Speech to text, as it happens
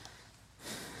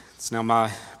It's now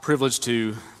my privilege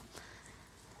to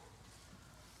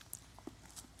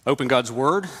open God's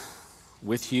Word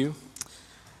with you.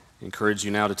 I encourage you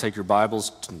now to take your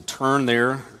Bibles and turn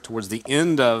there towards the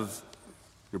end of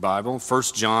your Bible, 1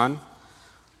 John.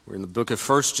 We're in the book of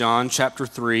 1 John, chapter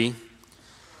 3,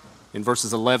 in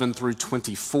verses 11 through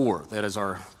 24. That is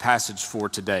our passage for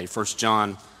today, 1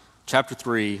 John, chapter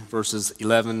 3, verses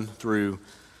 11 through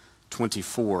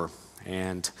 24.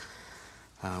 And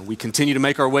we continue to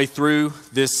make our way through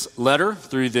this letter,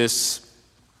 through this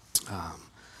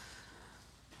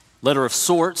letter of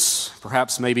sorts,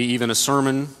 perhaps maybe even a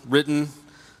sermon written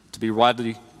to be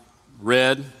widely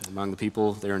read among the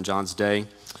people there in John's day.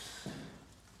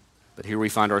 But here we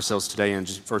find ourselves today in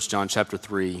 1 John chapter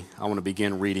 3. I want to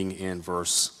begin reading in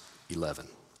verse 11.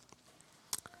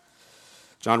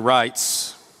 John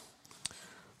writes,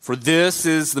 "For this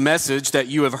is the message that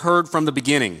you have heard from the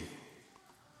beginning,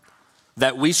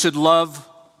 that we should love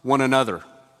one another.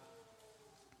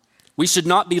 We should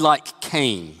not be like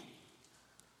Cain,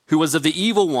 who was of the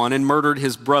evil one and murdered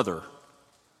his brother.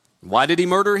 Why did he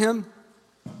murder him?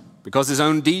 Because his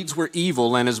own deeds were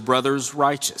evil and his brother's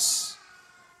righteous.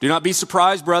 Do not be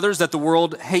surprised, brothers, that the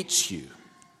world hates you.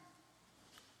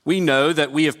 We know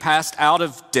that we have passed out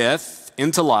of death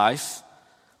into life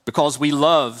because we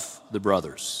love the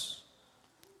brothers.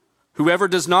 Whoever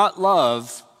does not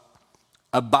love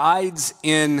abides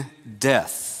in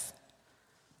death.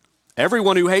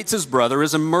 Everyone who hates his brother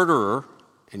is a murderer,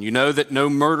 and you know that no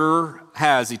murderer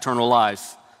has eternal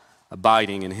life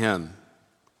abiding in him.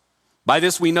 By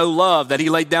this we know love, that he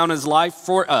laid down his life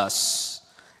for us,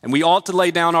 and we ought to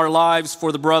lay down our lives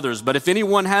for the brothers. But if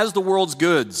anyone has the world's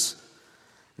goods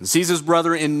and sees his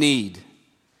brother in need,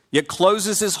 yet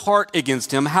closes his heart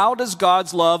against him, how does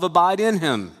God's love abide in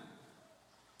him?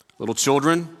 Little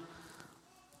children,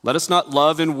 let us not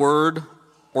love in word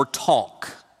or talk,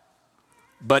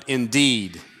 but in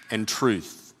deed and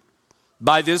truth.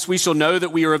 By this we shall know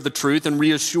that we are of the truth and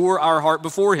reassure our heart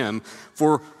before him.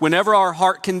 For whenever our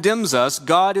heart condemns us,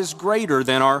 God is greater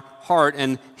than our heart,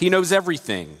 and he knows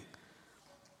everything.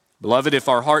 Beloved, if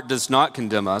our heart does not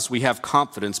condemn us, we have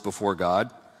confidence before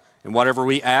God. And whatever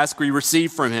we ask, we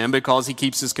receive from him because we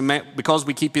keep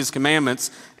his commandments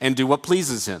and do what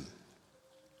pleases him.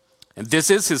 And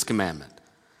this is his commandment,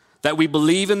 that we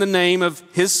believe in the name of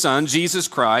his Son, Jesus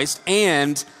Christ,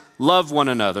 and love one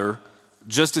another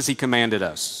just as he commanded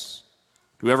us.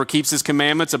 Whoever keeps his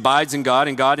commandments abides in God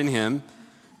and God in him.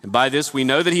 And by this we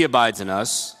know that he abides in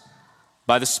us,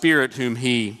 by the Spirit whom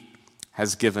he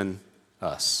has given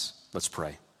us." Let's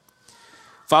pray.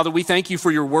 Father, we thank you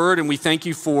for your word, and we thank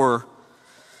you for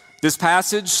this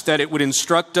passage, that it would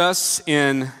instruct us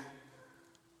in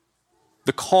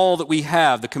the call that we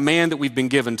have, the command that we've been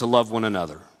given to love one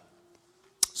another.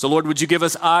 So Lord, would you give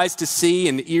us eyes to see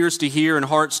and ears to hear and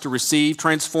hearts to receive?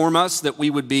 Transform us that we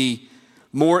would be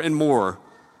more and more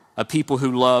a people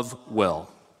who love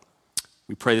well.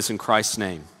 We pray this in Christ's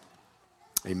name.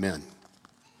 Amen.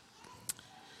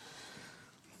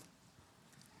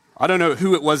 I don't know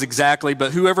who it was exactly,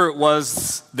 but whoever it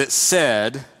was that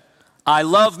said, "I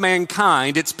love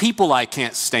mankind, it's people I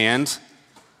can't stand,"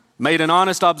 made an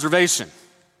honest observation.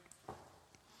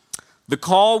 The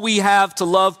call we have to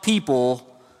love people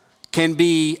can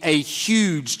be a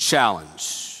huge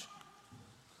challenge.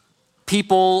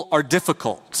 People are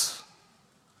difficult.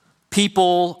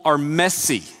 People are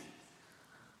messy.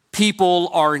 People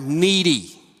are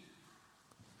needy.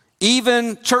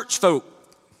 Even church folk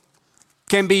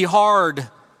can be hard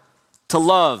to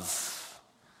love.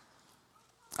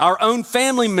 Our own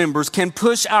family members can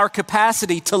push our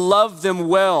capacity to love them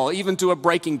well, even to a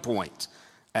breaking point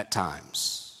at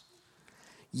times.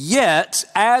 Yet,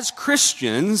 as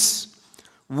Christians,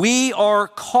 we are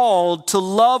called to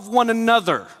love one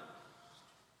another.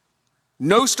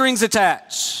 No strings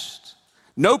attached,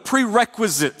 no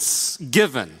prerequisites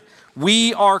given.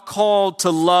 We are called to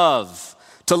love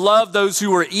those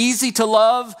who are easy to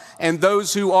love and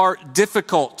those who are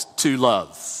difficult to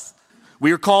love.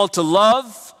 We are called to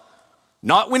love,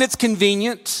 not when it's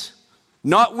convenient,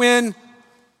 not when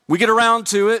we get around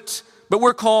to it, but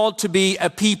we're called to be a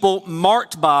people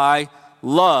marked by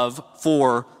love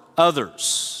for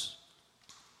others.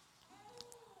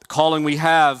 The calling we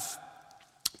have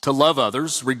to love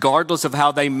others, regardless of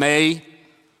how they may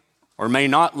or may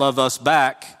not love us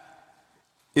back,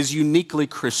 is uniquely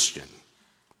Christian.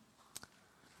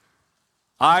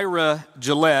 Ira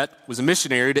Gillette was a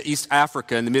missionary to East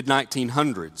Africa in the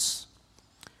mid-1900s.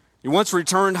 He once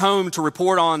returned home to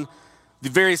report on the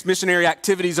various missionary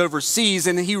activities overseas,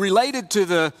 and he related to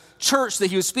the church that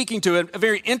he was speaking to a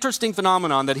very interesting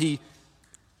phenomenon that he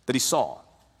saw.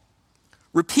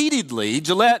 Repeatedly,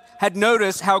 Gillette had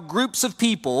noticed how groups of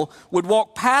people would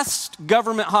walk past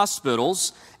government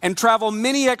hospitals and travel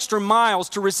many extra miles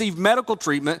to receive medical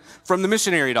treatment from the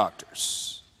missionary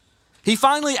doctors. He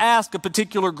finally asked a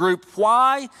particular group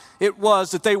why it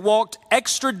was that they walked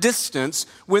extra distance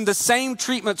when the same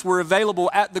treatments were available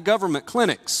at the government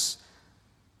clinics.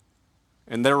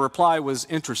 And their reply was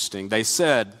interesting. They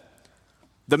said,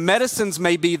 "The medicines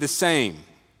may be the same,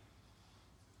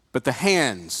 but the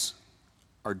hands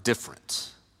are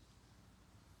different."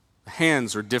 The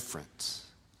hands are different.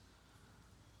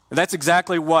 And that's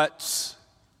exactly what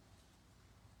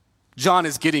John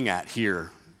is getting at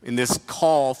here in this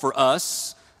call for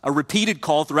us, a repeated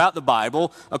call throughout the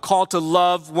Bible, a call to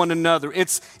love one another.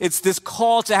 It's this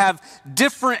call to have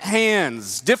different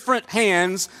hands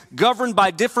governed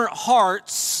by different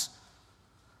hearts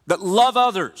that love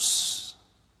others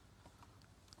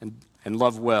and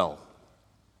love well.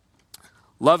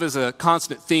 Love is a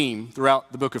constant theme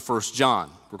throughout the book of 1 John.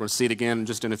 We're going to see it again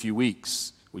just in a few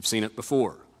weeks. We've seen it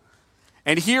before.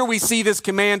 And here we see this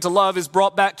command to love is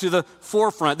brought back to the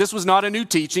forefront. This was not a new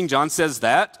teaching. John says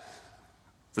that.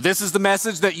 For this is the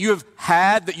message that you have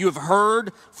had, that you have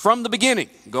heard from the beginning.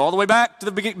 Go all the way back to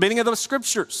the beginning of the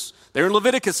scriptures. There in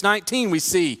Leviticus 19, we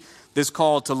see this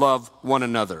call to love one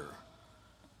another.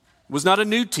 It was not a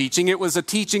new teaching. It was a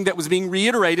teaching that was being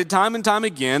reiterated time and time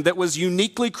again, that was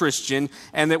uniquely Christian,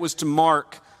 and that was to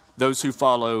mark those who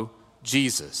follow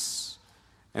Jesus.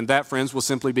 And that, friends, will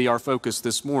simply be our focus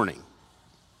this morning.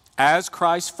 As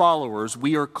Christ followers,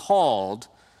 we are called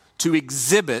to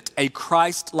exhibit a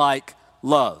Christ-like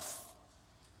love.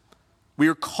 We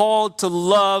are called to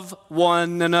love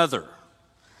one another.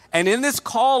 And in this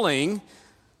calling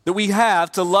that we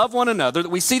have to love one another, that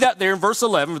we see that there in verse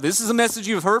 11, this is a message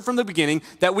you've heard from the beginning,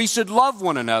 that we should love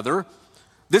one another.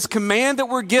 This command that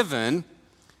we're given,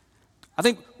 I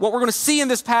think what we're going to see in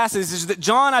this passage is that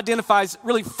John identifies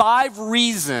really 5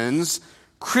 reasons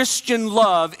Christian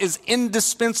love is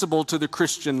indispensable to the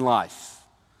Christian life.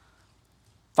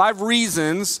 5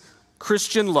 reasons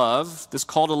Christian love, this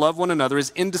call to love one another,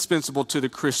 is indispensable to the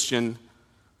Christian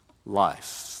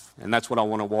life. And that's what I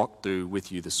want to walk through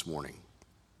with you this morning.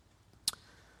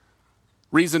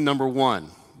 Reason number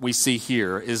 1 we see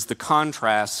here is the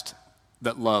contrast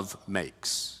that love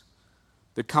makes.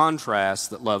 The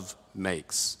contrast that love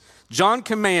makes. John's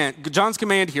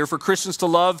command here for Christians to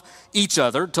love each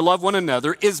other, to love one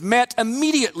another, is met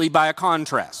immediately by a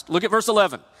contrast. Look at verse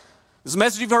 11. This is a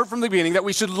message you've heard from the beginning, that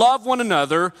we should love one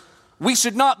another. We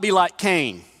should not be like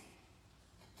Cain.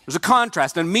 There's a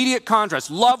contrast, an immediate contrast.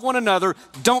 Love one another.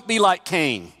 Don't be like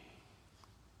Cain.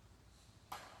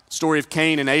 The story of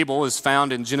Cain and Abel is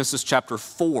found in Genesis chapter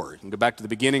 4. You can go back to the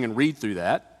beginning and read through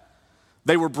that.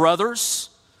 They were brothers,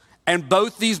 and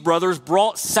both these brothers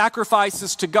brought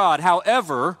sacrifices to God.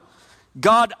 However,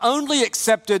 God only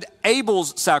accepted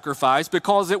Abel's sacrifice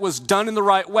because it was done in the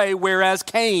right way, whereas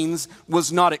Cain's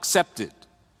was not accepted.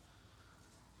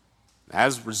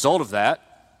 As a result of that,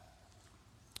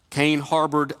 Cain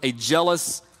harbored a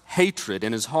jealous hatred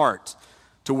in his heart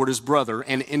toward his brother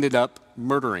and ended up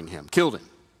murdering him, killed him.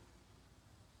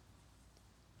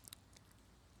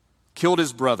 Killed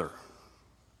his brother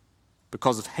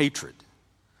because of hatred.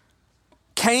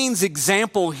 Cain's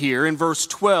example here in verse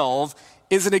 12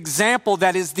 is an example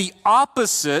that is the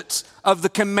opposite of the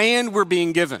command we're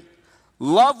being given.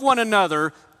 Love one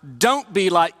another. Don't be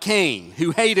like Cain,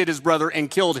 who hated his brother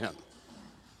and killed him.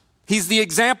 He's the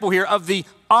example here of the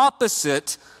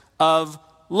opposite of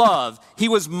love. He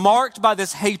was marked by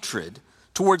this hatred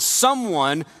towards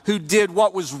someone who did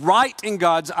what was right in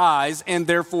God's eyes and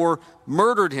therefore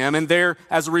murdered him, and there,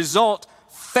 as a result,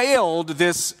 failed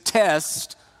this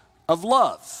test of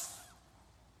love.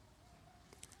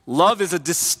 Love is a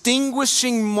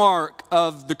distinguishing mark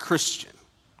of the Christian.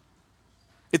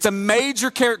 It's a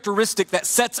major characteristic that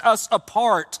sets us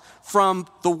apart from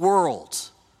the world.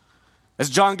 As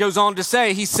John goes on to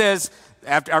say, he says,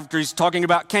 after he's talking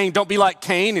about Cain, don't be like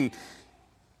Cain, and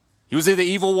he was the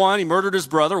evil one, he murdered his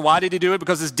brother. Why did he do it?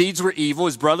 Because his deeds were evil,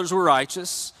 his brothers were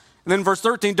righteous. And then verse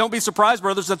 13, don't be surprised,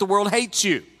 brothers, that the world hates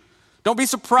you. Don't be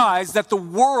surprised that the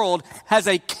world has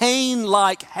a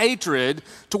Cain-like hatred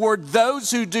toward those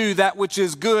who do that which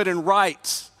is good and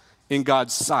right in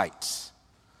God's sight.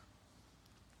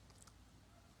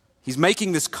 He's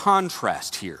making this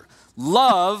contrast here.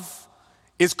 Love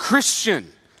is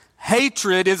Christian.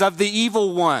 Hatred is of the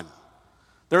evil one.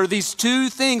 There are these two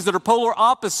things that are polar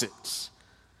opposites.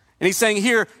 And he's saying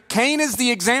here, Cain is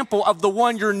the example of the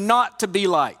one you're not to be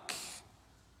like.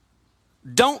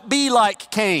 Don't be like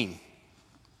Cain.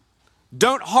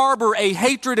 Don't harbor a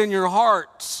hatred in your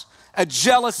heart a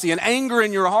jealousy, an anger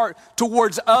in your heart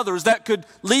towards others that could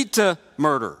lead to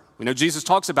murder. We know Jesus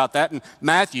talks about that in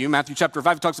Matthew chapter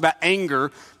 5, he talks about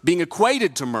anger being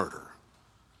equated to murder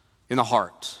in the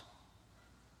heart.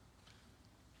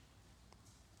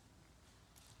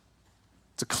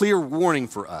 It's a clear warning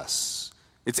for us.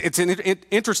 It's an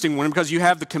interesting one because you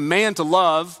have the command to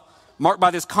love marked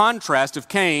by this contrast of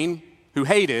Cain, who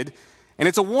hated, and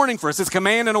it's a warning for us. It's a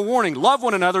command and a warning. Love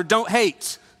one another, don't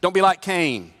hate. Don't be like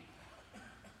Cain.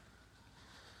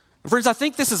 Friends, I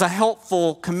think this is a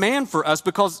helpful command for us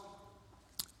because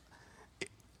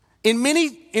in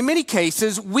many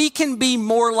cases, we can be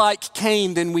more like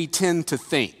Cain than we tend to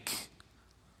think.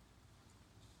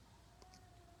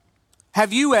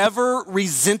 Have you ever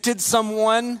resented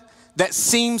someone that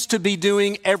seems to be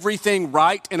doing everything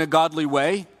right in a godly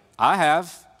way? I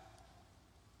have.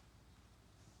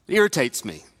 It irritates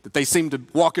me that they seem to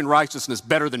walk in righteousness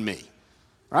better than me,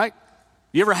 right?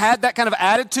 You ever had that kind of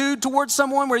attitude towards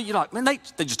someone where you're like, man,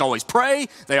 they just always pray,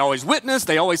 they always witness,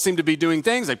 they always seem to be doing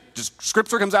things,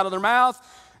 scripture comes out of their mouth,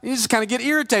 and you just kind of get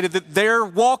irritated that they're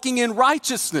walking in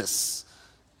righteousness,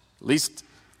 at least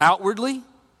outwardly.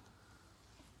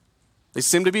 They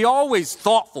seem to be always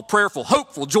thoughtful, prayerful,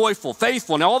 hopeful, joyful,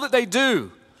 faithful in all that they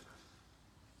do.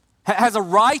 Has a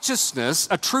righteousness,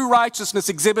 a true righteousness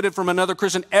exhibited from another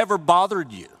Christian ever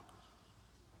bothered you?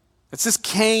 It's this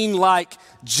Cain-like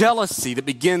jealousy that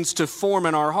begins to form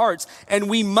in our hearts. And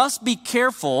we must be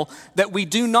careful that we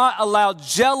do not allow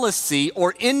jealousy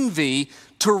or envy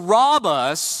to rob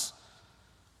us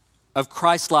of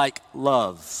Christ-like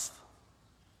love.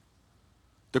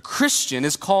 The Christian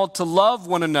is called to love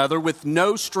one another with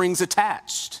no strings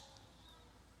attached.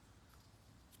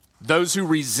 Those who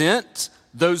resent,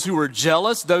 those who are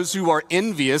jealous, those who are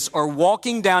envious are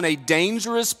walking down a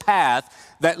dangerous path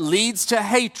that leads to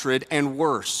hatred and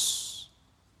worse.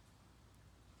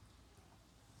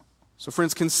 So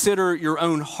friends, consider your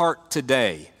own heart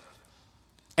today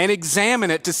and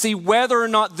examine it to see whether or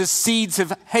not the seeds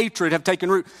of hatred have taken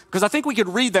root. Because I think we could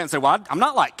read that and say, well, I'm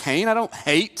not like Cain. I don't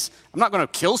hate. I'm not going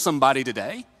to kill somebody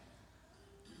today.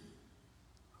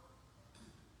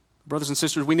 Brothers and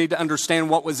sisters, we need to understand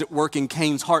what was at work in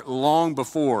Cain's heart long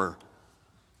before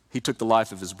he took the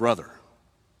life of his brother.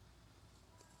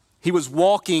 He was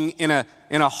walking in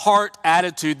a heart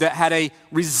attitude that had a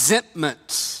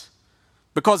resentment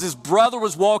because his brother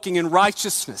was walking in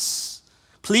righteousness,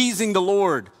 pleasing the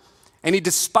Lord, and he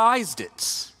despised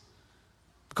it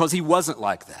because he wasn't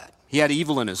like that. He had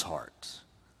evil in his heart.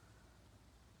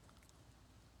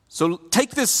 So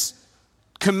take this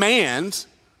command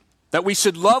that we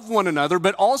should love one another,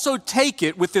 but also take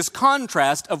it with this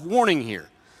contrast of warning here.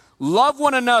 Love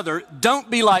one another,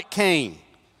 don't be like Cain.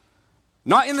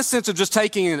 Not in the sense of just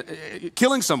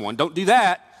killing someone, don't do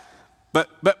that,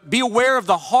 but be aware of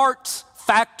the heart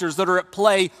factors that are at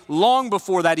play long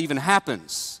before that even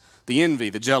happens. The envy,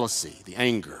 the jealousy, the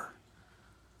anger,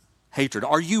 hatred.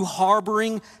 Are you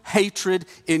harboring hatred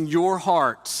in your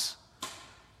heart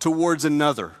towards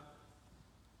another?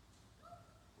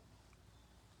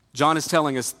 John is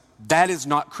telling us that is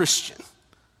not Christian.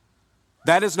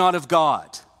 That is not of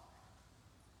God.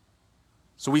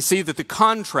 So we see that the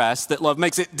contrast that love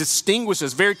makes, it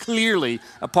distinguishes very clearly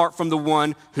apart from the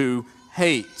one who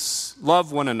hates.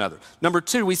 Love one another. Number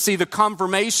two, we see the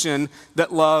confirmation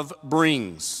that love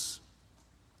brings.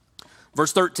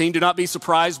 Verse 13, do not be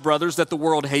surprised, brothers, that the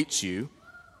world hates you.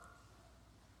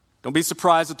 Don't be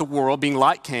surprised that the world, being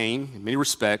like Cain in many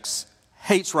respects,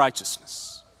 hates righteousness.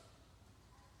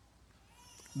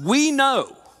 We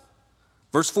know,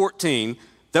 verse 14,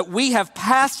 that we have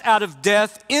passed out of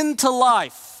death into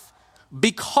life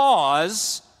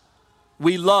because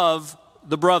we love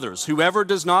the brothers. Whoever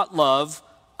does not love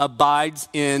abides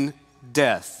in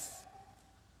death.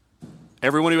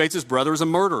 Everyone who hates his brother is a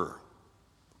murderer.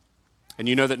 And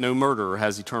you know that no murderer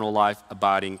has eternal life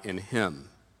abiding in him.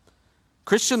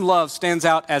 Christian love stands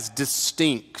out as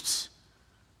distinct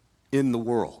in the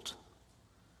world.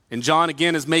 And John,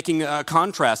 again, is making a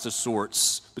contrast of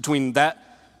sorts between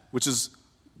that which is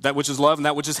love and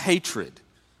that which is hatred.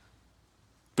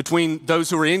 Between those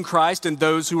who are in Christ and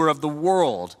those who are of the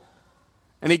world.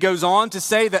 And he goes on to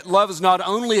say that love is not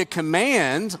only a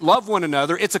command, love one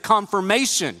another, it's a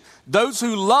confirmation. Those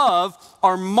who love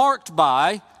are marked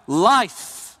by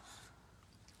life,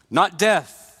 not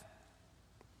death.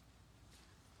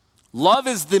 Love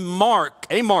is the mark,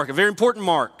 a very important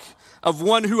mark of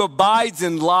one who abides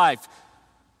in life,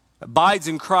 abides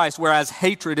in Christ, whereas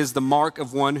hatred is the mark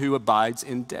of one who abides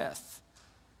in death.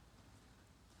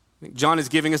 I think John is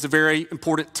giving us a very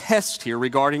important test here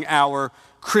regarding our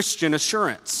Christian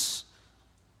assurance.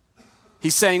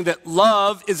 He's saying that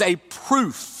love is a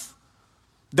proof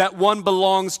that one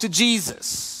belongs to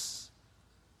Jesus.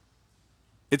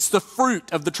 It's the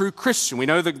fruit of the true Christian. We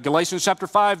know that Galatians chapter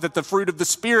 5, that the fruit of the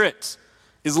Spirit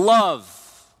is love.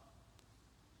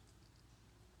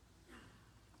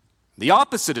 The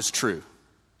opposite is true.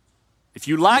 If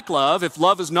you lack love, if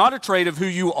love is not a trait of who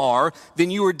you are,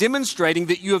 then you are demonstrating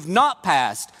that you have not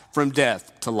passed from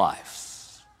death to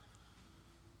life.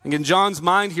 And in John's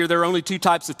mind here, there are only two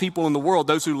types of people in the world,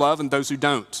 those who love and those who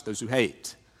don't, those who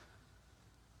hate.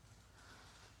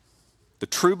 The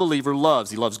true believer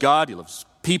loves. He loves God, he loves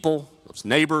people, loves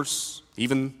neighbors,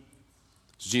 even,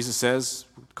 as Jesus says,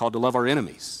 we're called to love our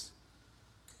enemies.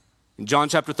 In John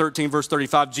chapter 13, verse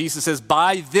 35, Jesus says,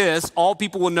 "By this, all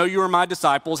people will know you are my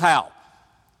disciples." How?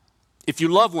 If you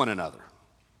love one another.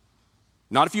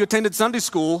 Not if you attended Sunday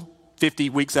school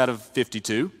 50 weeks out of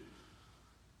 52.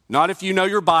 Not if you know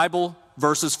your Bible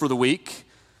verses for the week.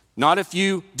 Not if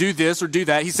you do this or do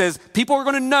that. He says, people are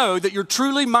going to know that you're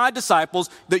truly my disciples,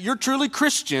 that you're truly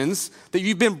Christians, that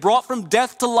you've been brought from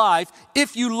death to life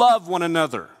if you love one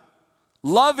another.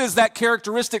 Love is that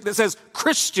characteristic that says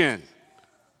Christian.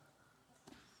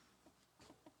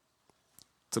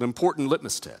 It's an important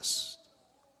litmus test.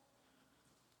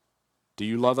 Do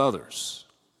you love others?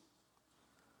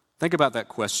 Think about that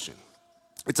question.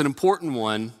 It's an important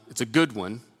one. It's a good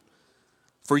one.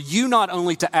 For you not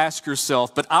only to ask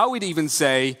yourself, but I would even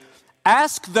say,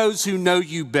 ask those who know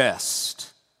you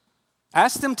best.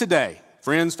 Ask them today,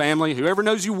 friends, family, whoever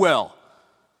knows you well.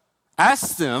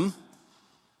 Ask them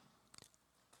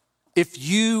if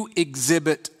you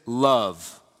exhibit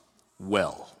love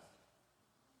well.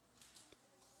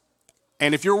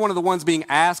 And if you're one of the ones being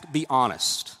asked, be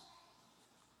honest.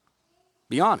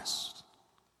 Be honest.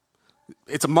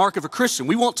 It's a mark of a Christian.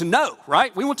 We want to know,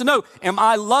 right? We want to know, am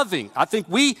I loving? I think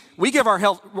we give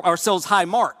ourselves high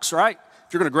marks, right?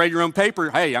 If you're going to grade your own paper,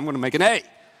 hey, I'm going to make an A.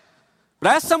 But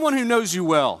ask someone who knows you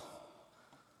well.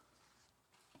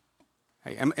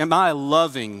 Hey, am I a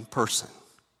loving person?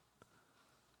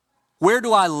 Where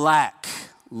do I lack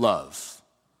love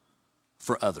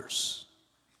for others?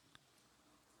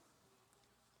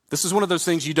 This is one of those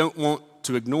things you don't want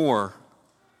to ignore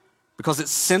because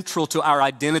it's central to our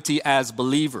identity as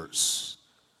believers.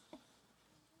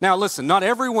 Now listen, not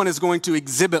everyone is going to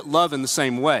exhibit love in the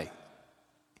same way.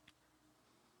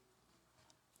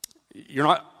 You're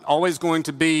not always going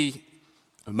to be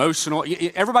emotional.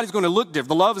 Everybody's going to look different.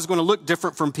 The love is going to look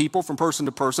different from people, from person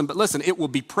to person. But listen, it will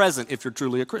be present if you're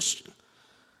truly a Christian.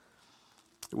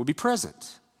 It will be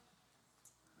present.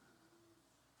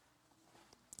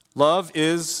 Love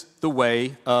is the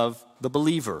way of the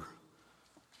believer.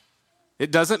 It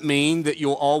doesn't mean that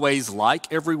you'll always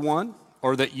like everyone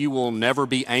or that you will never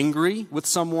be angry with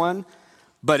someone,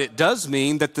 but it does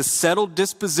mean that the settled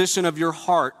disposition of your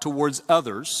heart towards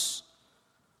others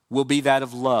will be that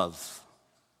of love.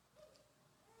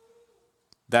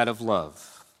 That of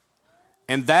love.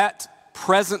 And that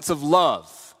presence of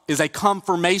love is a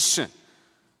confirmation.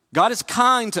 God is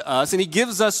kind to us and he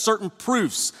gives us certain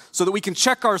proofs so that we can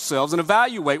check ourselves and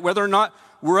evaluate whether or not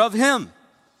we're of him.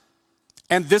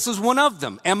 And this is one of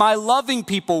them. Am I loving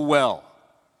people well?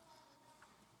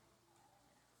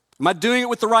 Am I doing it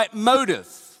with the right motive?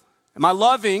 Am I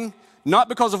loving not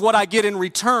because of what I get in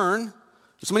return?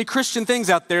 There's so many Christian things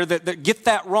out there that get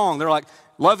that wrong. They're like,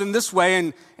 love in this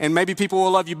way and maybe people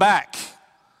will love you back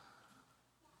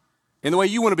in the way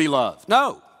you want to be loved.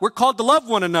 No, we're called to love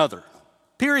one another,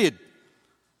 period.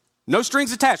 No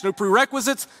strings attached, no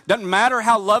prerequisites. Doesn't matter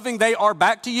how loving they are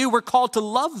back to you, we're called to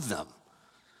love them.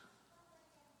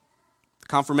 The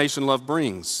confirmation love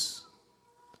brings.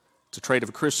 It's a trait of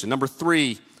a Christian. Number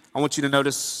 3, I want you to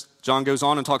notice John goes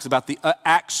on and talks about the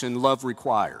action love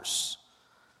requires.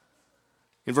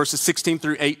 In verses 16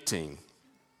 through 18,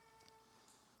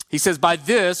 he says, by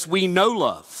this we know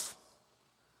love.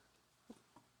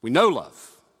 We know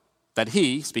love, that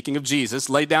he, speaking of Jesus,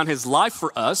 laid down his life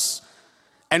for us,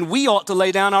 and we ought to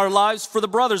lay down our lives for the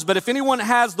brothers. But if anyone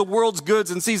has the world's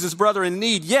goods and sees his brother in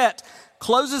need, yet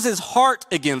closes his heart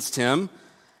against him,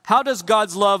 how does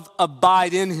God's love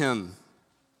abide in him?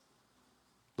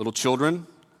 Little children,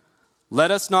 let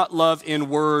us not love in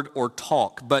word or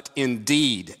talk, but in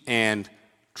deed and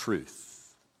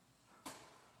truth.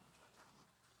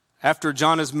 After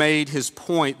John has made his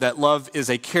point that love is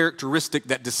a characteristic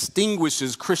that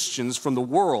distinguishes Christians from the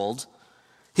world,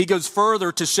 he goes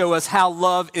further to show us how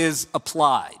love is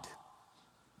applied.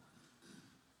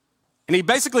 And he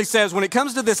basically says, when it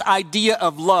comes to this idea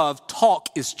of love, talk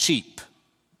is cheap.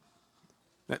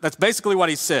 That's basically what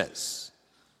he says.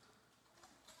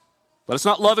 Let us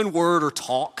not love in word or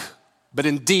talk, but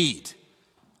in deed.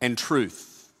 and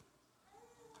truth.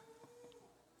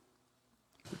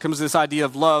 It comes to this idea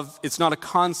of love. It's not a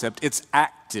concept, it's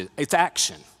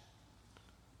action.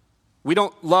 We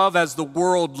don't love as the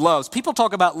world loves. People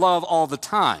talk about love all the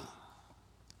time.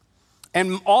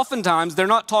 And oftentimes, they're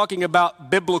not talking about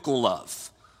biblical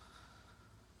love.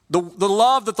 The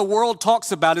love that the world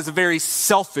talks about is a very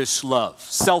selfish love,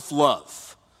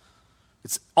 self-love.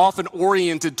 It's often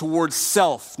oriented towards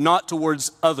self, not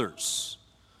towards others.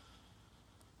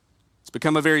 It's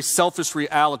become a very selfish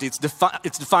reality.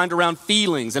 It's defined around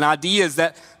feelings and ideas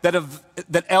that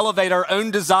elevate our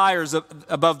own desires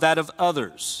above that of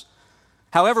others.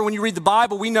 However, when you read the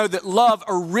Bible, we know that love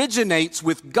originates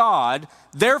with God.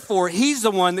 Therefore, He's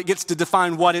the one that gets to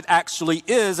define what it actually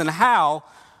is and how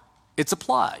it's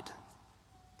applied.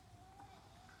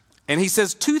 And He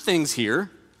says two things here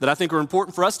that I think are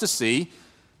important for us to see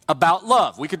about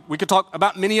love. We could talk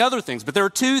about many other things, but there are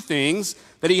two things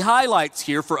that He highlights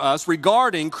here for us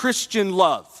regarding Christian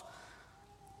love.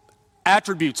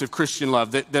 Attributes of Christian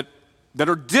love that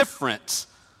are different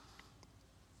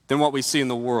than what we see in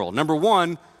the world. Number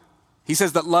one, He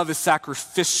says that love is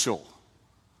sacrificial.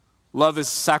 Love is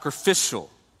sacrificial.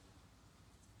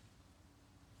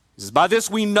 He says, by this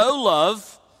we know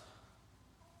love.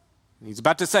 He's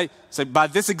about to say by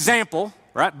this example,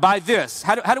 right? By this.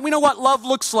 How do we know what love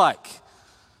looks like?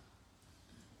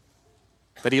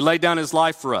 That He laid down His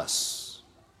life for us.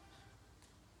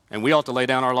 And we ought to lay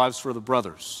down our lives for the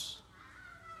brothers.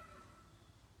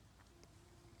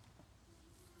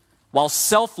 While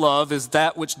self-love is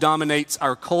that which dominates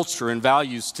our culture and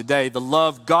values today, the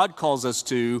love God calls us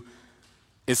to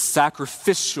is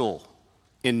sacrificial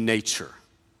in nature.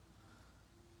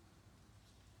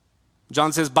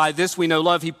 John says, by this we know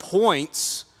love. He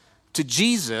points to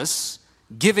Jesus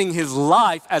giving His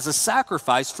life as a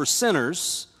sacrifice for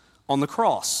sinners on the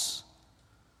cross.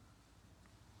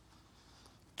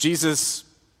 Jesus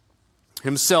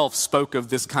Himself spoke of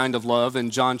this kind of love in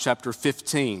John chapter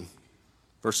 15.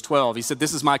 Verse 12, He said,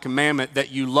 this is my commandment,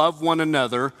 that you love one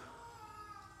another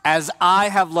as I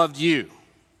have loved you.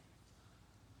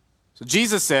 So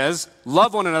Jesus says,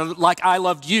 love one another like I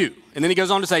loved you. And then He goes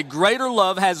on to say, greater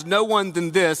love has no one than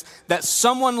this, that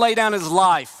someone lay down his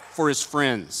life for his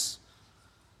friends.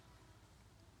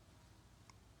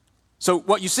 So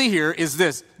what you see here is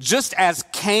this. Just as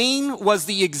Cain was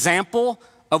the example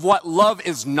of what love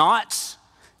is not,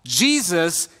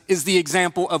 Jesus is the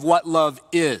example of what love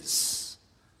is.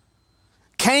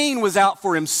 Cain was out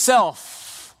for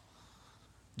himself.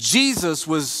 Jesus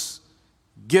was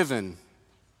given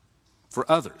for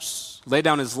others, laid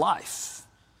down His life.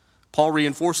 Paul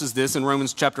reinforces this in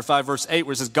Romans chapter 5, verse 8,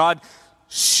 where it says, God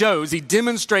shows, He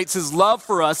demonstrates His love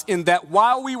for us in that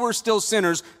while we were still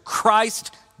sinners,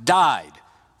 Christ died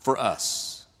for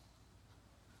us.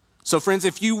 So friends,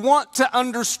 if you want to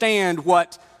understand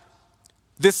what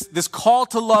this call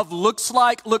to love looks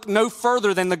like, look no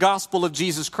further than the gospel of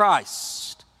Jesus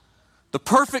Christ. The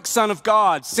perfect Son of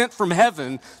God sent from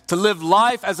heaven to live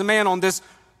life as a man on this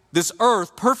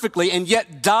earth perfectly, and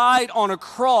yet died on a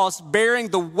cross bearing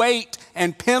the weight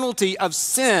and penalty of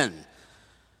sin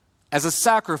as a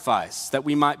sacrifice that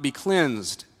we might be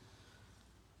cleansed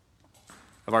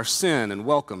of our sin and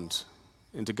welcomed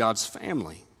into God's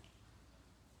family.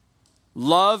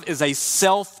 Love is a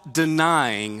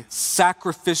self-denying,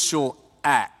 sacrificial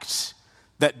act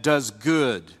that does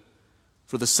good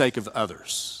for the sake of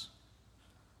others.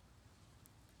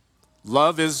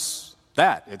 Love is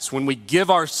that. It's when we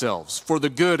give ourselves for the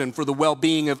good and for the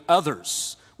well-being of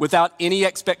others without any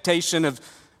expectation of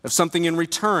something in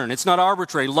return. It's not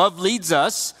arbitrary. Love leads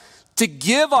us to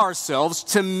give ourselves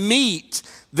to meet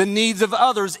the needs of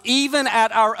others, even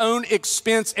at our own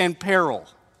expense and peril.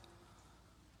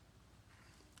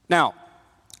 Now,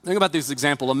 think about this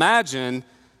example. Imagine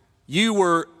you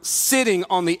were sitting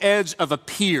on the edge of a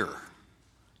pier.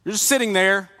 You're just sitting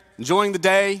there, enjoying the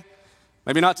day.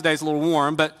 Maybe not today, it's a little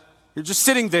warm, but you're just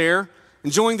sitting there,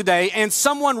 enjoying the day, and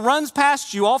someone runs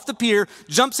past you off the pier,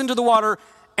 jumps into the water,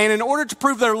 and in order to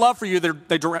prove their love for you,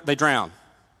 they drown.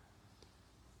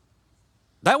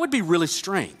 That would be really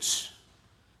strange.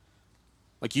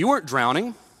 Like, you weren't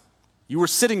drowning, you were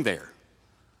sitting there,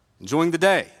 enjoying the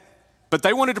day. But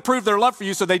they wanted to prove their love for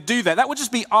you, so they do that. That would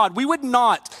just be odd. We would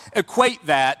not equate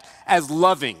that as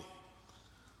loving.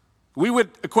 We would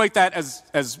equate that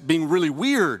as being really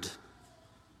weird.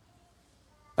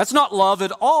 That's not love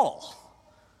at all.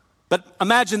 But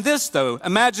imagine this, though.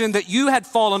 Imagine that you had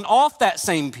fallen off that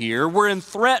same pier, were in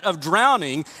threat of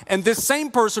drowning, and this same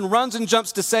person runs and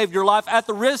jumps to save your life at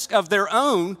the risk of their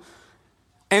own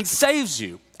and saves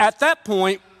you. At that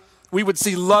point, we would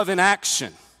see love in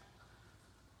action.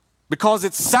 because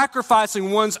it's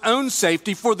sacrificing one's own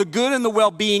safety for the good and the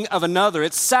well-being of another.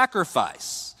 It's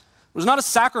sacrifice. There's not a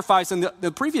sacrifice in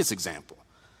the previous example,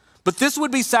 but this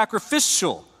would be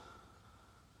sacrificial.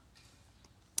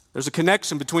 There's a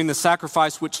connection between the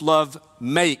sacrifice which love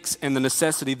makes and the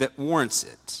necessity that warrants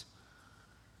it.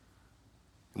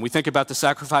 And we think about the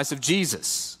sacrifice of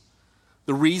Jesus.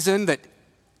 The reason that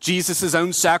Jesus'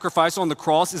 own sacrifice on the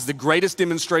cross is the greatest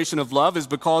demonstration of love is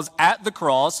because at the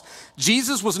cross,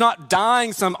 Jesus was not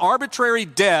dying some arbitrary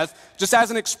death just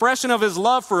as an expression of his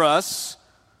love for us.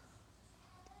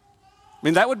 I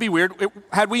mean, that would be weird.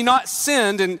 Had we not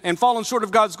sinned and fallen short of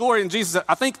God's glory, and Jesus said,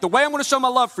 I think the way I'm going to show my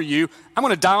love for you, I'm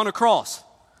going to die on a cross.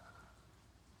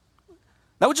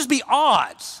 That would just be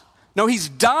odd. No, he's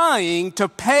dying to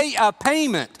pay a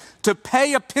payment, to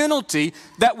pay a penalty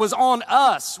that was on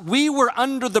us. We were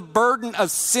under the burden of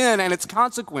sin and its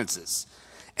consequences.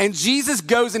 And Jesus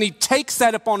goes and he takes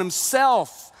that upon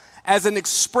himself as an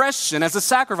expression, as a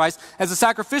sacrifice, as a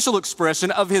sacrificial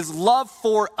expression of his love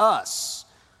for us.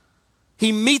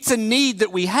 He meets a need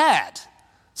that we had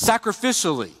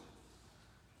sacrificially.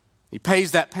 He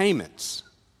pays that payment.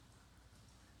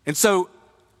 And so,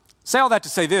 say all that to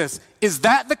say this, is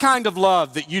that the kind of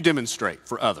love that you demonstrate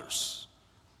for others?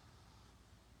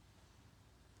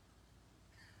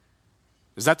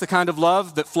 Is that the kind of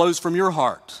love that flows from your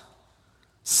heart?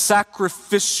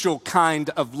 Sacrificial kind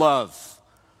of love.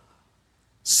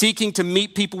 Seeking to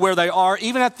meet people where they are,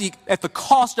 even at the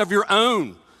cost of your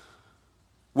own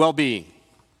well-being.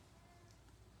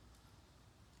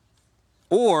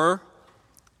 Or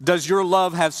does your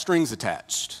love have strings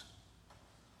attached?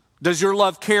 Does your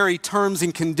love carry terms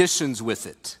and conditions with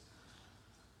it?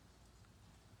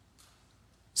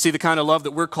 See, the kind of love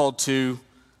that we're called to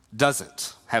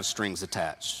doesn't have strings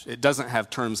attached. It doesn't have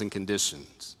terms and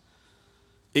conditions.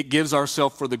 It gives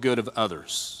ourselves for the good of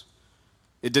others.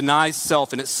 It denies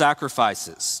self and it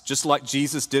sacrifices, just like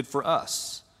Jesus did for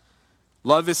us.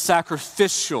 Love is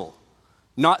sacrificial,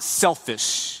 not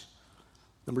selfish.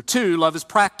 Number two, love is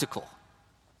practical.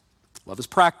 Love is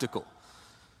practical.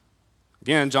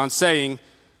 Again, John's saying, he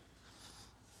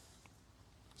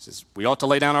says, we ought to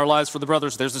lay down our lives for the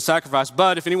brothers. There's the sacrifice.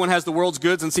 But if anyone has the world's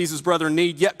goods and sees his brother in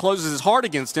need, yet closes his heart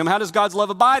against him, how does God's love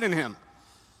abide in him?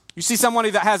 You see somebody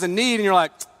that has a need and you're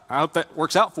like, I hope that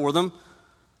works out for them.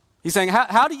 He's saying,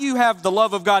 how do you have the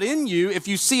love of God in you if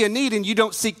you see a need and you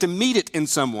don't seek to meet it in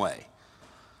some way?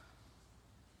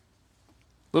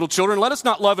 Little children, let us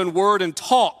not love in word and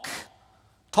talk.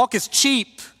 Talk is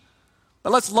cheap.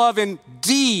 But let's love in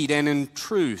deed and in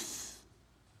truth.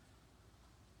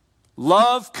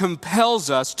 Love compels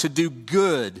us to do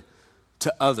good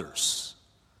to others.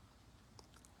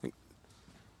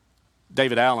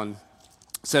 David Allen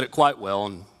said it quite well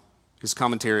in his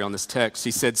commentary on this text.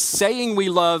 He said, saying we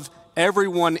love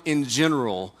everyone in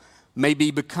general may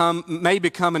become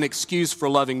an excuse for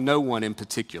loving no one in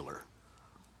particular.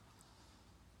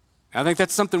 I think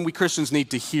that's something we Christians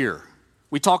need to hear.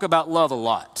 We talk about love a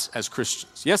lot as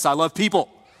Christians. Yes, I love people.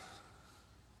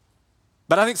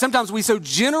 But I think sometimes we so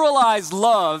generalize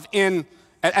love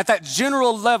at that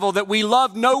general level that we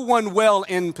love no one well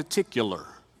in particular.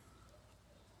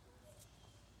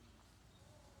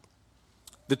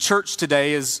 The church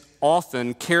today is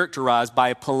often characterized by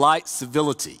a polite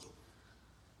civility,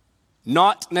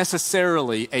 not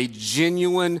necessarily a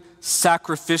genuine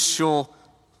sacrificial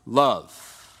love.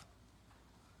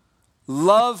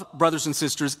 Love, brothers and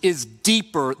sisters, is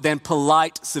deeper than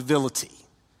polite civility.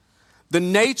 The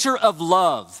nature of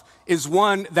love is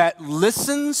one that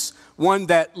listens, one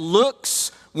that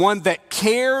looks, one that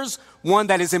cares, one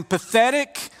that is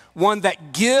empathetic, one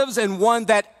that gives, and one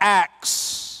that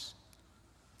acts.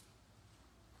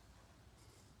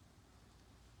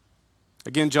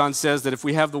 Again, John says that if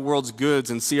we have the world's goods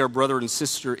and see our brother and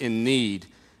sister in need,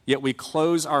 yet we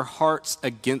close our hearts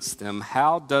against them,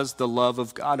 how does the love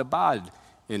of God abide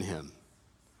in him?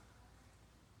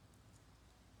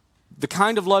 The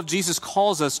kind of love Jesus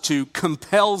calls us to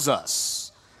compels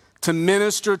us to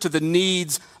minister to the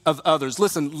needs of others.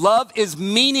 Listen, love is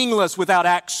meaningless without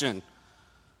action.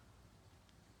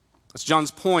 That's John's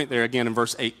point there again in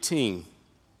verse 18.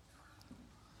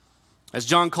 As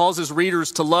John calls his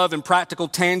readers to love in practical,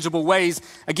 tangible ways,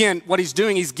 again, what he's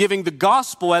doing, he's giving the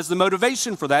gospel as the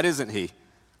motivation for that, isn't he?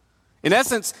 In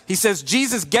essence, he says,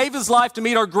 Jesus gave his life to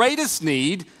meet our greatest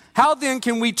need. How then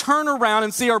can we turn around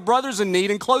and see our brothers in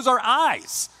need and close our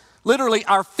eyes? Literally,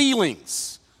 our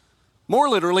feelings. More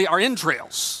literally, our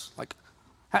entrails. Like,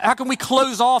 how can we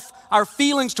close off our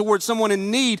feelings towards someone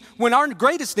in need when our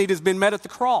greatest need has been met at the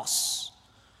cross?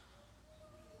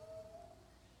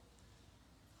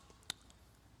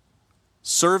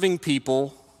 Serving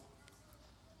people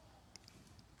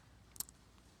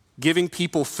giving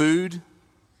people food,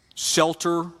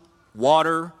 shelter,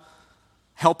 water,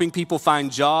 helping people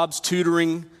find jobs,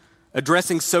 tutoring,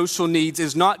 addressing social needs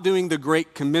is not doing the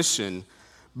Great Commission,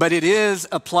 but it is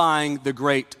applying the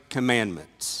Great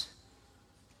Commandment.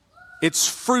 It's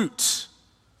fruit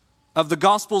of the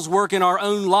gospel's work in our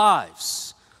own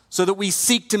lives so that we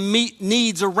seek to meet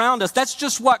needs around us. That's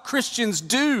just what Christians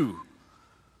do.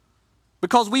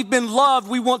 Because we've been loved,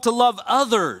 we want to love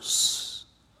others.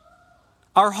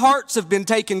 Our hearts have been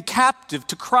taken captive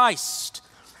to Christ.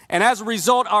 And as a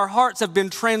result, our hearts have been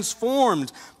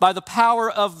transformed by the power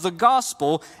of the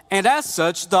gospel. And as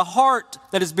such, the heart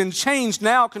that has been changed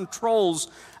now controls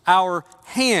our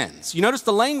hands. You notice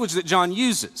the language that John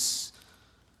uses.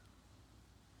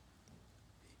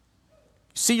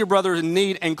 See your brother in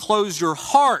need and close your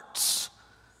hearts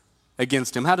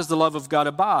against him. How does the love of God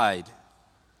abide?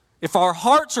 If our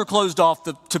hearts are closed off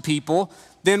to people,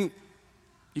 then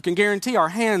you can guarantee our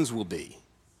hands will be.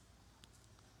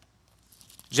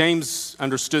 James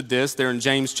understood this there in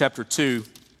James chapter 2,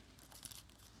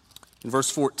 in verse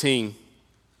 14. It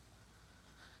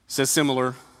says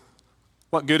similar,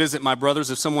 "What good is it, my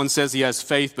brothers, if someone says he has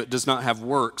faith but does not have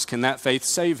works? Can that faith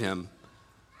save him?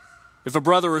 If a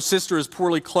brother or sister is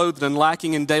poorly clothed and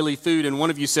lacking in daily food, and one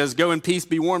of you says, 'Go in peace,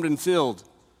 be warmed and filled,'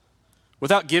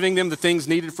 without giving them the things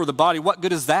needed for the body, what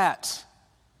good is that?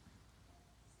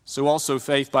 So also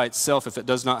faith by itself, if it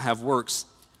does not have works,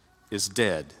 is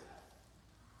dead."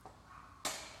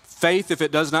 Faith, if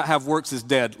it does not have works, is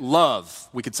dead. Love,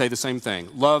 we could say the same thing.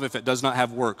 Love, if it does not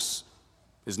have works,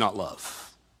 is not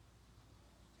love.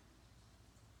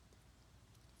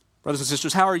 Brothers and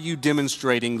sisters, how are you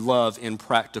demonstrating love in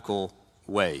practical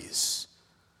ways?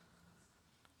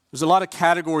 There's a lot of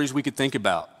categories we could think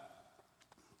about.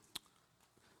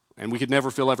 And we could never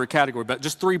fill every category, but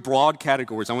just 3 broad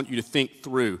categories I want you to think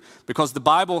through. Because the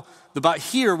Bible,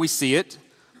 here we see it,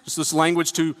 just this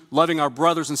language to loving our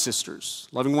brothers and sisters,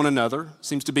 loving one another,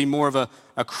 seems to be more of a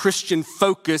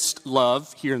Christian-focused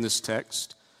love here in this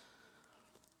text.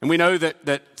 And we know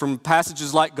that from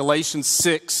passages like Galatians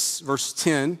 6, verse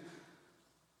 10,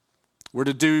 we're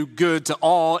to do good to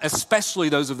all, especially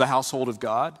those of the household of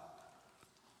God.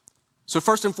 So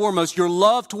first and foremost, your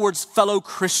love towards fellow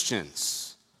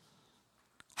Christians.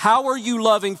 How are you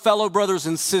loving fellow brothers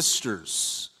and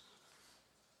sisters?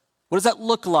 What does that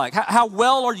look like? How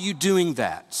well are you doing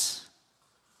that?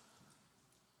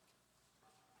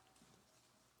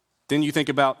 Then you think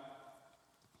about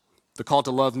the call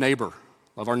to love neighbor,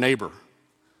 love our neighbor.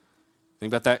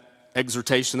 Think about that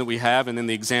exhortation that we have and then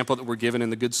the example that we're given in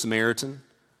the Good Samaritan.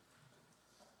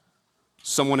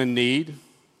 Someone in need,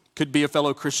 could be a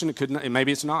fellow Christian, it could not,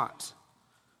 maybe it's not.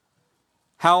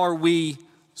 How are we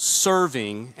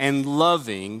serving and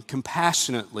loving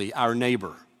compassionately our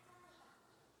neighbor?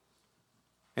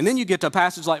 And then you get to a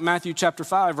passage like Matthew chapter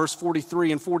 5, verse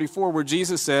 43 and 44, where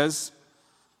Jesus says,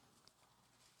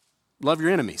 love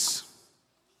your enemies.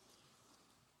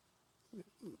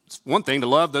 It's one thing to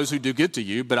love those who do good to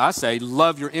you, but I say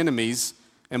love your enemies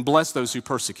and bless those who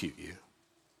persecute you.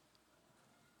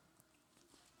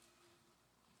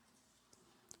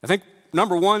 I think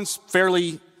number one's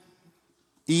fairly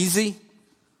easy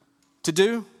to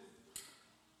do.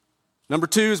 Number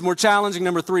 2 is more challenging.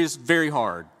 Number 3 is very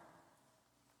hard.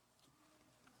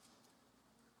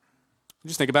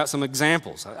 Just think about some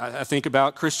examples. I think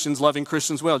about Christians loving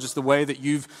Christians well, just the way that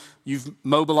you've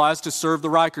mobilized to serve the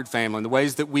Reichard family, and the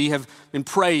ways that we have been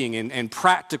praying and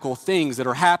practical things that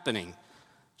are happening.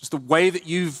 Just the way that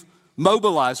you've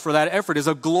mobilized for that effort is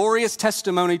a glorious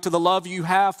testimony to the love you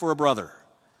have for a brother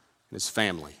and his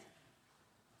family.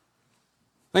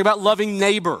 Think about loving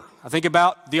neighbor. I think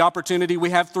about the opportunity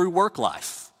we have through work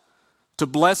life to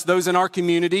bless those in our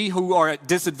community who are at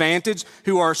disadvantage,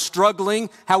 who are struggling,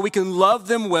 how we can love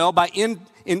them well by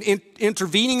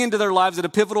intervening into their lives at a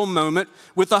pivotal moment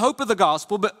with the hope of the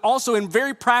gospel, but also in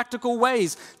very practical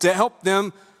ways to help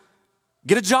them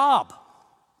get a job.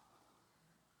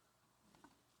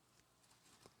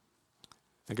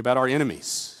 Think about our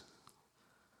enemies,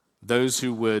 those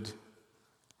who would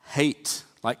hate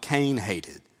like Cain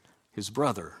hated his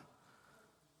brother.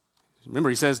 Remember,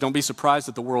 he says, don't be surprised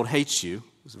that the world hates you.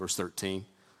 This is verse 13.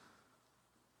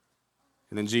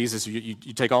 And then Jesus, you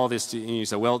take all this and you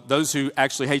say, well, those who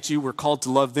actually hate you, we're called to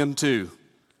love them too.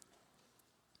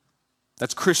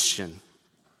 That's Christian.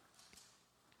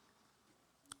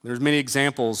 There's many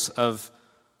examples of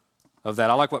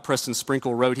that. I like what Preston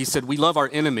Sprinkle wrote. He said, we love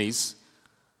our enemies,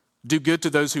 do good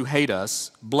to those who hate us,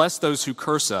 bless those who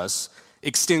curse us,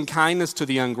 extend kindness to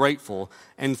the ungrateful,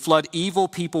 and flood evil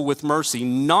people with mercy,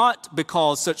 not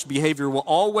because such behavior will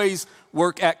always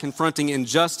work at confronting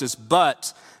injustice,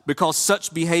 but because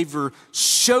such behavior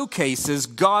showcases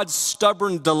God's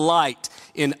stubborn delight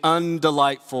in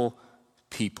undelightful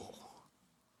people.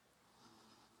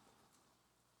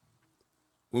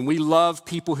 When we love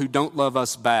people who don't love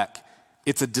us back,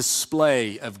 it's a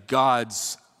display of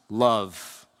God's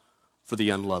love for the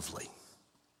unlovely.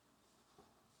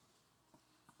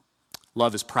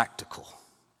 Love is practical.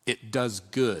 It does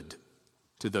good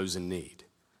to those in need.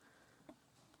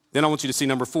 Then I want you to see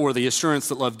number 4, the assurance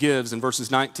that love gives in verses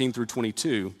 19 through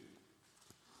 22.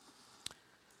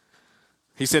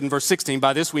 He said in verse 16,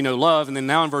 by this we know love. And then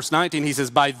now in verse 19, he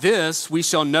says, by this we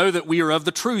shall know that we are of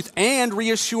the truth and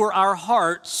reassure our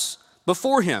hearts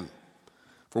before him.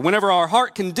 For whenever our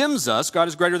heart condemns us, God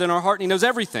is greater than our heart and he knows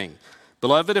everything.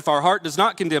 Beloved, if our heart does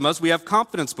not condemn us, we have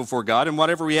confidence before God, and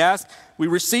whatever we ask, we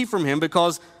receive from him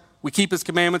because we keep his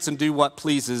commandments and do what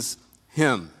pleases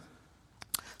him.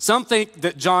 Some think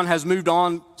that John has moved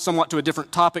on somewhat to a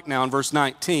different topic now in verse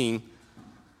 19,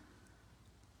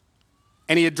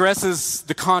 and he addresses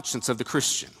the conscience of the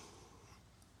Christian.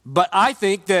 But I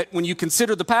think that when you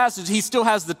consider the passage, he still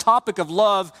has the topic of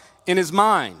love in his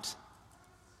mind.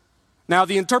 Now,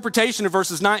 the interpretation of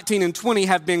verses 19 and 20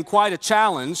 have been quite a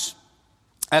challenge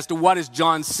as to what is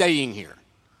John saying here.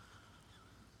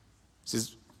 He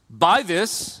says, by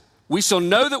this, we shall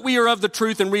know that we are of the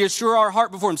truth and reassure our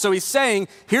heart before him. So he's saying,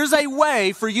 here's a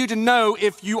way for you to know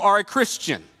if you are a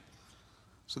Christian.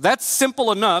 So that's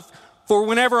simple enough. For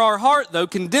whenever our heart, though,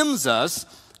 condemns us,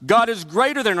 God is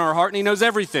greater than our heart and he knows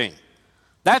everything.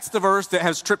 That's the verse that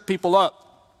has tripped people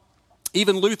up.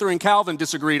 Even Luther and Calvin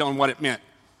disagreed on what it meant.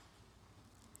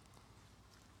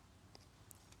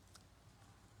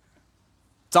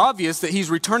 It's obvious that he's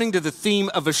returning to the theme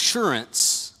of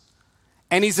assurance,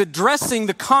 and he's addressing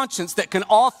the conscience that can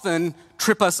often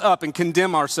trip us up and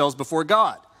condemn ourselves before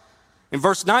God. In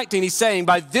verse 19, he's saying,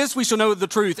 by this we shall know the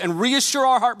truth and reassure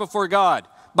our heart before God.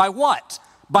 By what?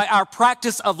 By our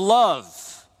practice of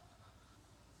love.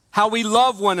 How we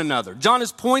love one another. John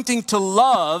is pointing to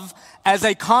love as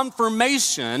a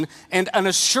confirmation and an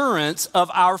assurance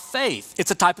of our faith.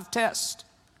 It's a type of test.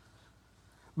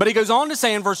 But he goes on to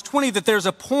say in verse 20 that there's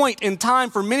a point in time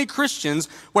for many Christians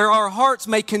where our hearts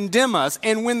may condemn us.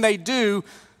 And when they do,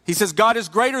 he says, God is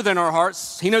greater than our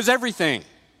hearts. He knows everything.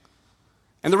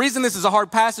 And the reason this is a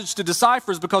hard passage to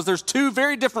decipher is because there's two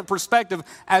very different perspectives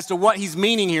as to what he's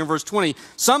meaning here in verse 20.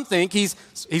 Some think he's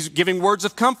giving words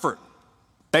of comfort.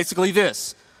 Basically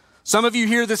this. Some of you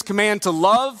hear this command to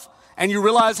love and you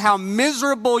realize how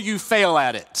miserable you fail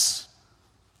at it.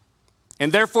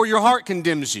 And therefore your heart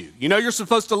condemns you. You know you're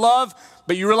supposed to love,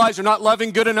 but you realize you're not loving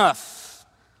good enough.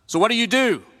 So what do?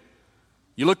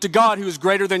 You look to God who is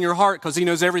greater than your heart because he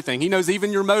knows everything. He knows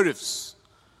even your motives.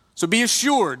 So be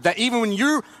assured that even when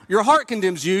your heart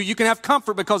condemns you, you can have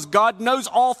comfort because God knows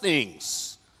all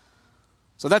things.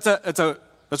 So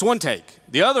that's one take.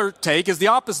 The other take is the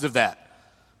opposite of that.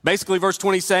 Basically, verse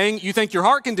 20 saying, you think your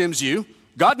heart condemns you,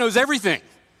 God knows everything.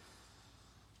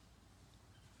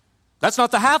 That's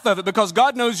not the half of it because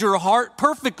God knows your heart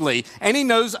perfectly, and he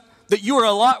knows that you are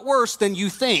a lot worse than you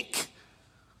think.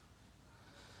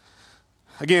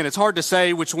 Again, it's hard to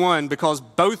say which one because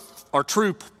both are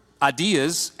true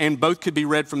ideas and both could be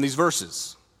read from these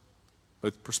verses,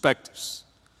 both perspectives.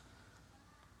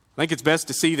 I think it's best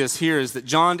to see this here is that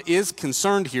John is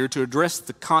concerned here to address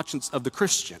the conscience of the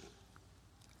Christian.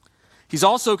 He's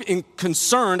also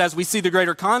concerned, as we see the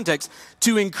greater context,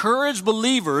 to encourage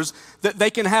believers that they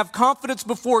can have confidence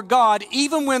before God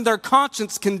even when their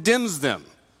conscience condemns them.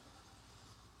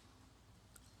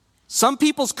 Some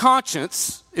people's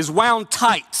conscience is wound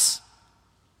tight,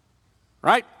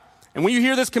 right? And when you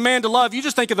hear this command to love, you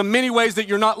just think of the many ways that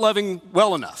you're not loving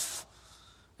well enough.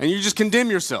 And you just condemn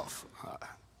yourself.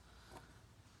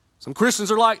 Some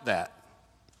Christians are like that.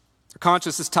 Their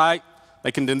conscience is tight.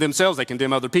 They condemn themselves. They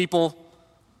condemn other people.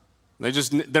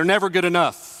 They're never good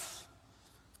enough.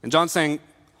 And John's saying,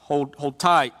 hold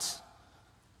tight.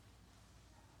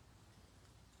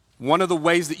 One of the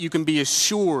ways that you can be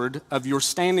assured of your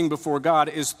standing before God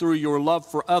is through your love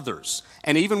for others.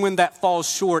 And even when that falls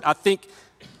short, I think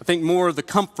more of the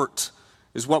comfort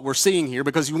is what we're seeing here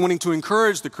because you're wanting to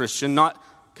encourage the Christian, not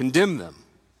condemn them.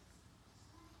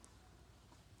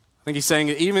 I think he's saying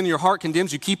that even your heart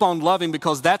condemns you, keep on loving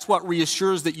because that's what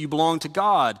reassures that you belong to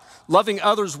God. Loving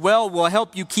others well will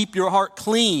help you keep your heart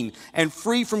clean and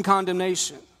free from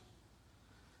condemnation.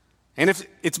 And if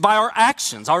it's by our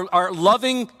actions, our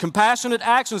loving, compassionate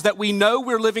actions that we know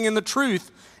we're living in the truth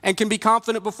and can be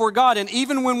confident before God. And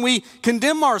even when we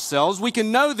condemn ourselves, we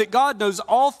can know that God knows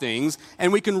all things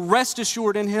and we can rest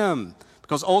assured in him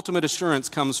because ultimate assurance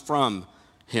comes from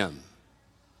him.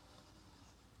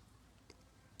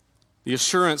 the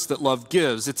assurance that love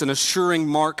gives. It's an assuring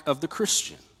mark of the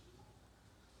Christian.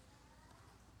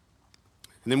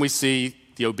 And then we see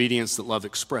the obedience that love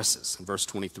expresses in verse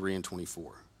 23 and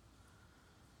 24.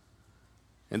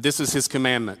 And this is his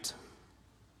commandment.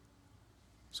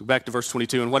 So back to verse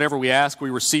 22. And whatever we ask, we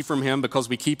receive from him because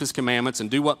we keep his commandments and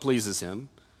do what pleases him.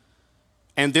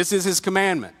 And this is his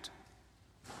commandment,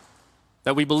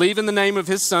 that we believe in the name of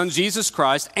his Son, Jesus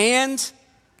Christ, and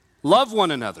love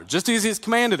one another, just as he has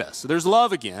commanded us. So there's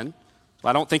love again.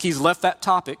 I don't think he's left that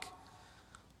topic.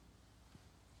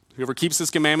 Whoever keeps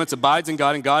his commandments abides in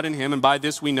God and God in him, and by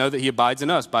this we know that he abides in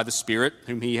us, by the Spirit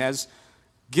whom he has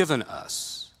given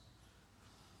us.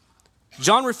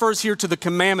 John refers here to the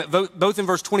commandment, both in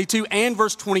verse 22 and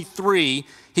verse 23.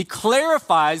 He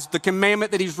clarifies the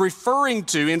commandment that he's referring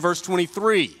to in verse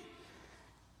 23.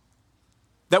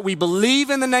 That we believe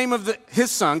in the name of his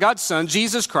Son, God's Son,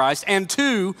 Jesus Christ, and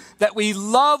two, that we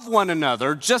love one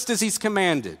another just as he's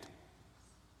commanded.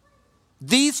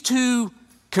 These two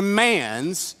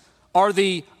commands are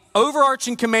the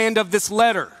overarching command of this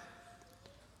letter.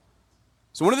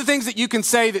 So one of the things that you can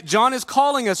say that John is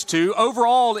calling us to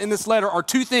overall in this letter are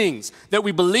two things: that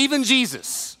we believe in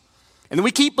Jesus, and that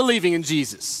we keep believing in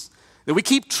Jesus, that we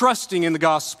keep trusting in the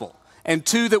gospel, and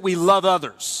two, that we love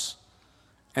others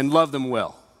and love them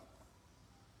well.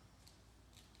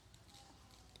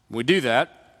 When we do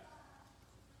that,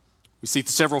 we see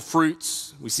several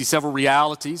fruits, we see several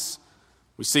realities.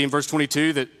 We see in verse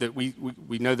 22 that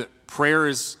we know that prayer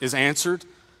is answered.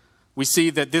 We see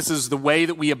that this is the way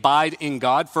that we abide in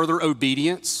God. Further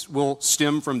obedience will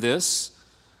stem from this.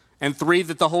 And three,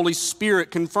 that the Holy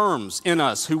Spirit confirms in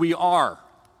us who we are.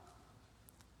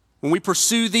 When we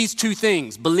pursue these two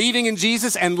things, believing in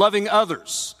Jesus and loving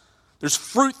others, there's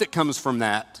fruit that comes from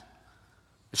that.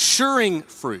 Assuring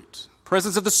fruit.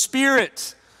 Presence of the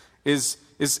Spirit is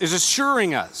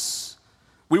assuring us.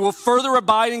 We will further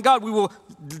abide in God. We will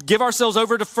give ourselves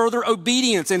over to further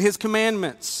obedience in his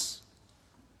commandments.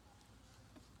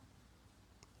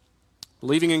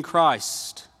 Believing in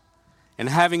Christ and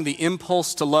having the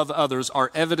impulse to love others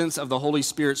are evidence of the Holy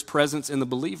Spirit's presence in the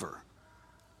believer.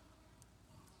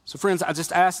 So friends, I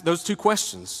just ask those two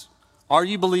questions. Are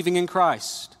you believing in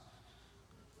Christ?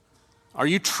 Are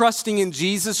you trusting in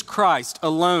Jesus Christ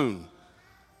alone,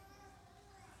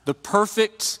 the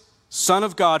perfect Son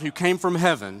of God who came from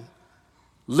heaven,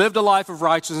 lived a life of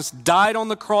righteousness, died on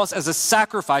the cross as a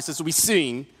sacrifice, as we've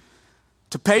seen,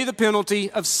 to pay the penalty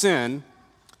of sin,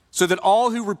 so that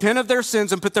all who repent of their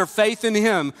sins and put their faith in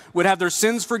him would have their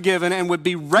sins forgiven and would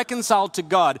be reconciled to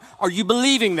God? Are you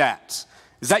believing that?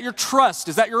 Is that your trust?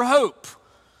 Is that your hope?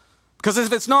 Because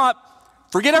if it's not,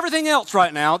 forget everything else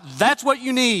right now. That's what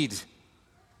you need.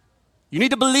 You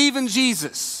need to believe in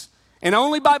Jesus. And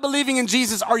only by believing in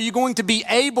Jesus are you going to be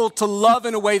able to love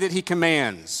in a way that he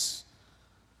commands.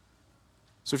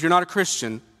 So if you're not a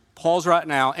Christian, pause right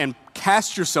now and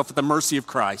cast yourself at the mercy of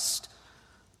Christ.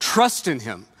 Trust in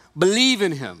him. Believe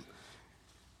in him.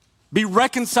 Be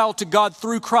reconciled to God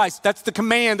through Christ. That's the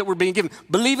command that we're being given.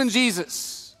 Believe in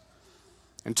Jesus.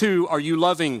 And two, are you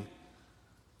loving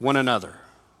one another?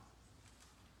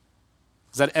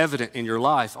 Is that evident in your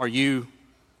life? Are you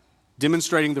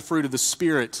demonstrating the fruit of the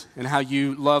Spirit and how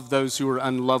you love those who are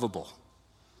unlovable,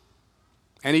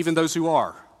 and even those who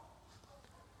are?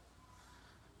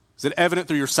 Is it evident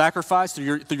through your sacrifice,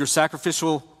 through your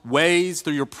sacrificial ways,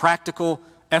 through your practical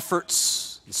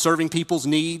efforts, serving people's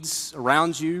needs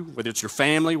around you, whether it's your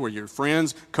family, whether your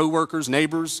friends, co-workers,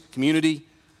 neighbors, community?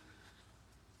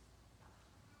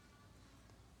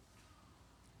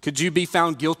 Could you be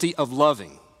found guilty of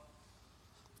loving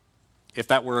if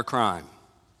that were a crime?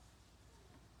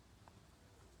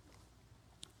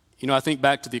 You know, I think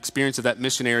back to the experience of that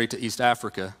missionary to East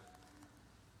Africa,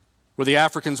 where the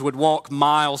Africans would walk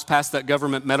miles past that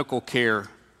government medical care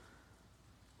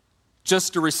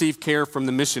just to receive care from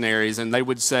the missionaries, and they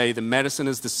would say the medicine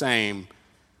is the same,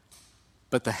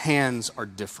 but the hands are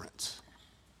different.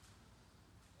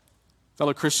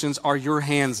 Fellow Christians, are your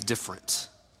hands different?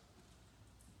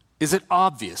 Is it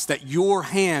obvious that your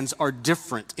hands are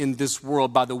different in this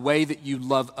world by the way that you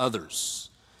love others?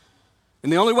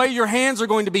 And the only way your hands are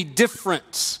going to be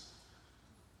different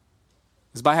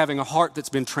is by having a heart that's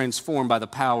been transformed by the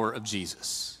power of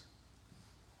Jesus.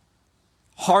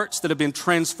 Hearts that have been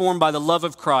transformed by the love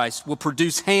of Christ will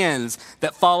produce hands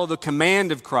that follow the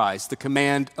command of Christ, the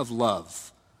command of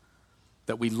love,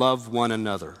 that we love one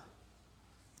another.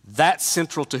 That's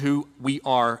central to who we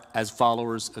are as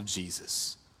followers of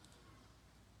Jesus.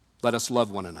 Let us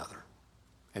love one another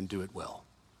and do it well.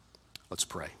 Let's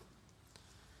pray.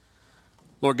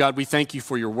 Lord God, we thank you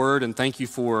for your word and thank you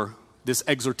for this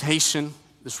exhortation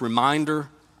this reminder,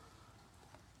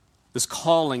 this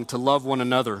calling to love one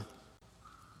another.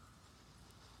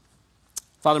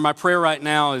 Father, my prayer right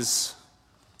now is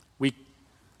we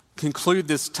conclude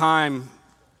this time,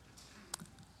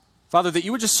 Father, that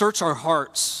you would just search our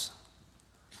hearts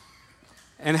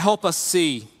and help us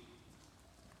see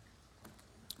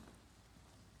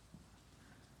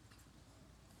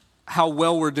how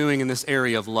well we're doing in this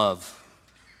area of love.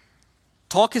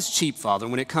 Talk is cheap, Father,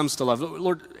 when it comes to love.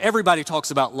 Lord, everybody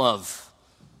talks about love.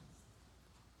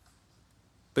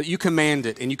 But you command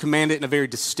it, and you command it in a very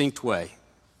distinct way.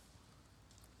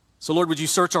 So, Lord, would you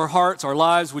search our hearts, our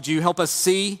lives? Would you help us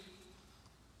see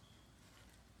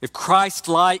if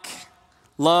Christ-like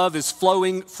love is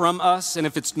flowing from us? And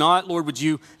if it's not, Lord, would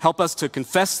you help us to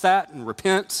confess that and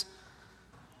repent?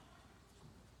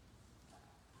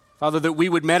 Father, that we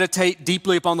would meditate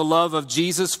deeply upon the love of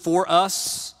Jesus for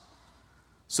us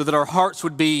so that our hearts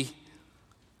would be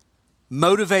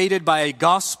motivated by a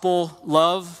gospel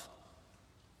love.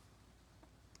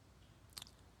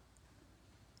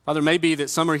 Father, it may be that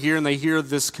some are here and they hear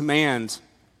this command,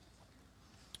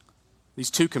 these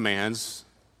two commands,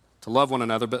 to love one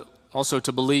another, but also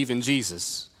to believe in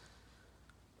Jesus.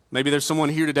 Maybe there's someone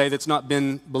here today that's not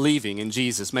been believing in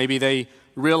Jesus. Maybe they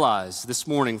realize this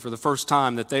morning for the first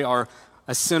time that they are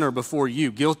a sinner before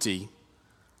you, guilty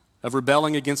of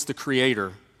rebelling against the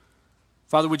Creator.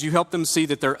 Father, would you help them see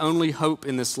that their only hope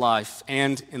in this life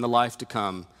and in the life to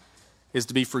come is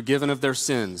to be forgiven of their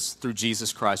sins through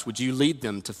Jesus Christ? Would you lead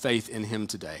them to faith in Him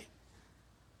today?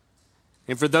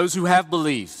 And for those who have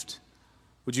believed,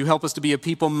 would you help us to be a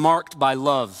people marked by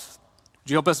love? Would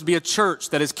you help us to be a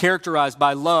church that is characterized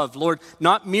by love? Lord,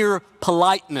 not mere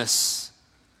politeness,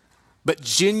 but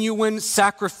genuine,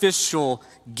 sacrificial,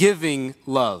 giving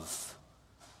love.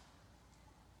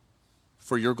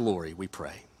 For your glory, we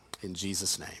pray. In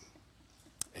Jesus' name,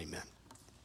 amen.